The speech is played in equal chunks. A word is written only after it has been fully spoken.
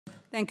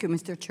Thank you,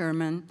 Mr.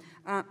 Chairman.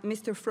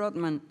 Mr.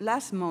 Frotman,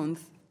 last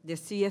month, the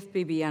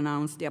CFPB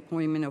announced the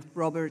appointment of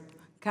Robert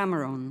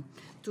Cameron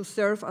to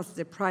serve as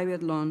the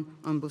private loan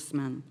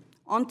ombudsman.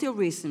 Until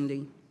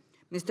recently,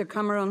 Mr.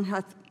 Cameron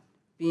has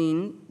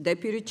been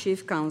Deputy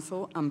Chief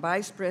Counsel and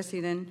Vice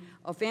President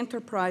of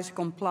Enterprise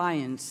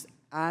Compliance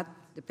at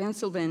the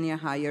Pennsylvania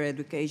Higher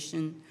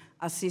Education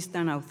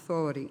Assistance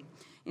Authority.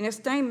 In a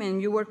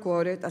statement, you were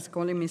quoted as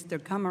calling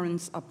Mr.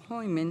 Cameron's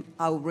appointment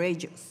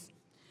outrageous.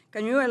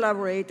 Can you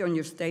elaborate on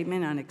your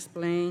statement and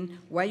explain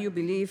why you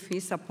believe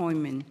his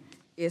appointment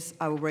is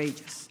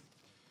outrageous?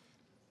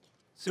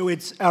 So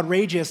it's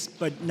outrageous,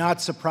 but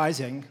not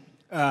surprising.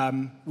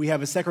 We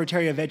have a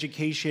Secretary of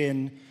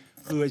Education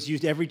who has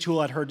used every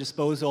tool at her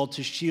disposal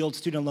to shield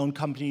student loan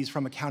companies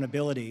from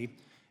accountability.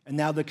 And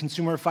now the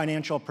Consumer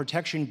Financial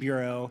Protection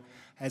Bureau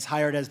has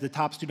hired as the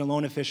top student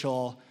loan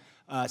official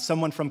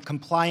someone from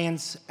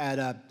compliance at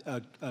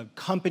a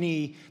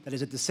company that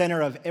is at the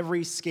center of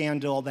every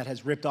scandal that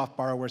has ripped off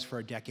borrowers for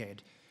a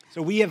decade.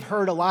 So we have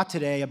heard a lot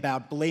today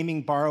about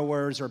blaming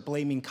borrowers or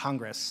blaming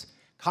Congress.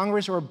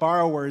 Congress or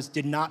borrowers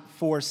did not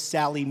force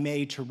Sallie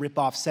Mae to rip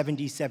off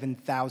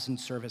 77,000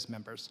 service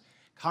members.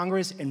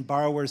 Congress and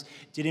borrowers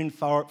didn't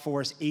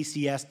force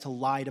ACS to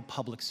lie to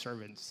public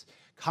servants.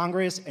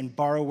 Congress and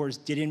borrowers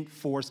didn't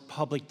force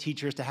public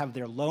teachers to have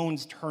their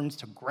loans turned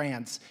to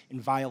grants in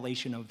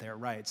violation of their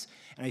rights.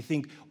 And I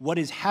think what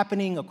is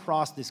happening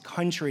across this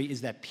country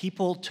is that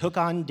people took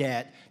on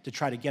debt to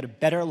try to get a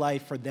better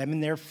life for them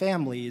and their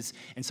families,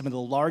 and some of the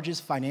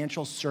largest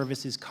financial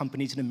services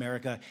companies in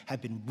America have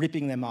been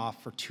ripping them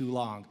off for too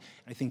long.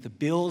 And I think the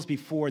bills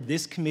before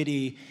this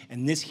committee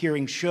and this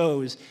hearing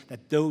shows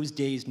that those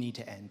days need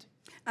to end.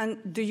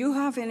 And do you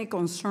have any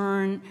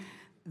concern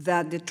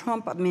that the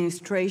Trump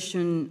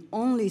administration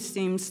only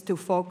seems to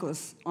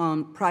focus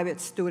on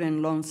private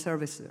student loan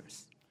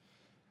servicers?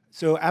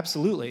 So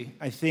absolutely.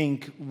 I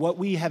think what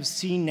we have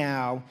seen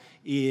now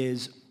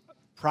is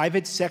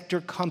private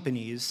sector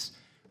companies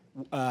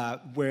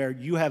where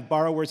you have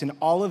borrowers in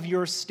all of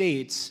your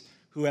states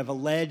who have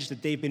alleged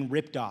that they've been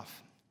ripped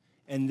off.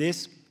 And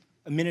this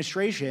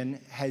administration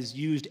has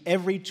used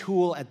every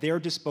tool at their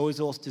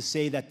disposals to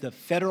say that the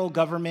federal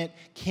government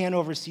can't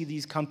oversee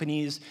these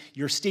companies,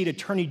 your state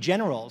attorney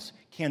generals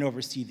can't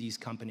oversee these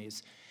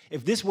companies.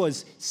 If this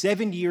was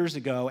 7 years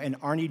ago and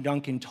Arne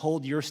Duncan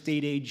told your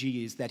state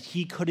AGs that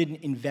he couldn't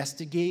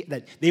investigate,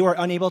 that they were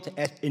unable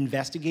to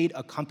investigate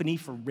a company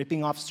for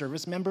ripping off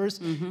service members,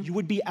 you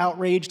would be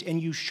outraged,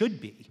 and you should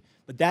be.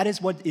 But that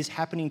is what is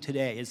happening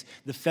today, is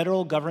the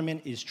federal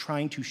government is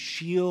trying to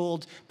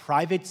shield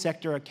private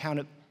sector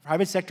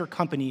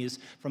companies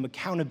from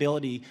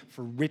accountability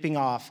for ripping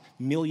off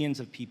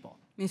millions of people.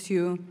 Ms.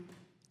 Yu,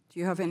 do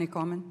you have any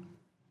comment?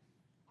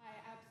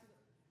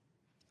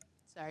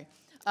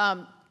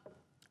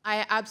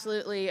 I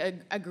absolutely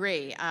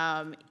agree.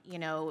 You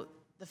know,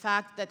 the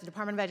fact that the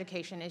Department of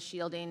Education is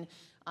shielding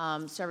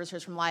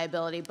servicers from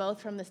liability,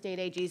 both from the state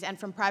AGs and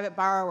from private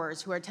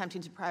borrowers who are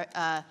attempting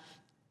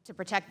to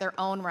protect their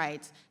own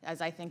rights,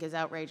 as I think is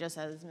outrageous,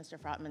 as Mr.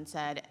 Frotman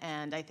said.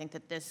 And I think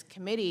that this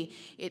committee,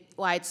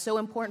 why it's so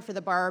important for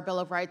the Borrower Bill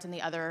of Rights and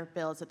the other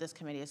bills that this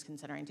committee is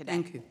considering today.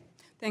 Thank you.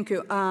 Thank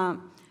you.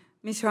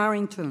 Ms.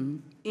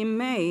 Harrington, in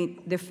May,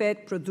 the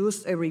Fed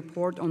produced a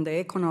report on the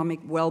economic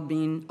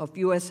well-being of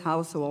U.S.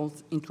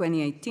 households in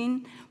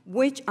 2018,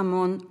 which,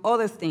 among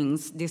other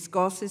things,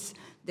 discusses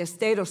the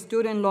state of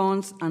student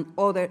loans and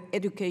other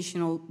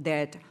educational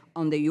debt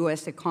on the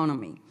U.S.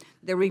 economy.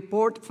 The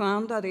report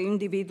found that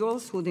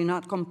individuals who did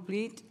not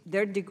complete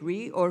their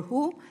degree or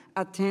who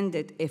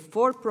attended a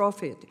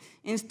for-profit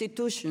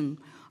institution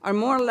are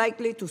more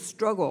likely to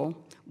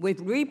struggle with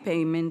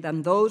repayment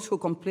than those who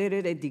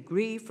completed a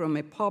degree from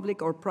a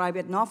public or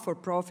private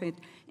not-for-profit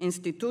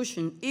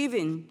institution,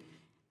 even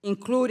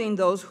including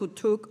those who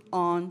took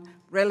on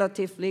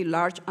relatively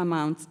large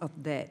amounts of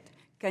debt.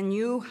 Can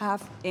you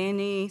have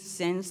any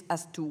sense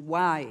as to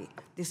why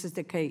this is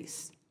the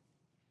case?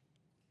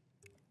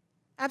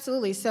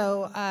 Absolutely.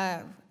 So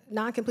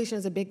non-completion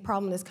is a big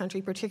problem in this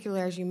country,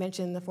 particularly, as you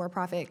mentioned, the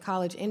for-profit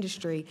college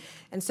industry.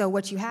 And so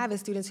what you have is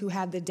students who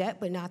have the debt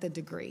but not the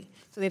degree.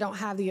 So they don't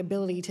have the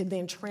ability to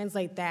then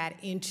translate that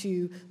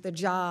into the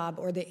job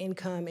or the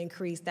income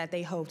increase that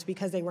they hoped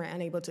because they were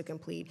unable to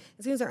complete.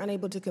 And students are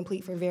unable to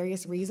complete for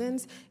various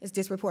reasons. It's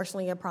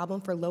disproportionately a problem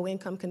for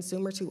low-income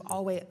consumers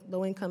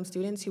low-income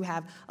students who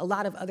have a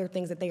lot of other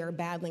things that they are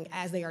battling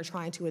as they are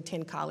trying to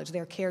attend college.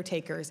 They're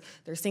caretakers,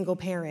 they're single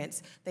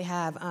parents, they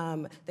have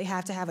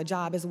to have a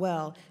job as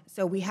well.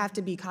 So we have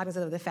to be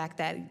cognizant of the fact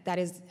that that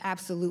is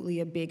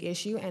absolutely a big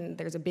issue, and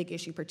there's a big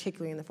issue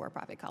particularly in the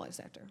for-profit college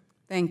sector.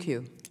 Thank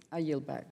you. I yield back.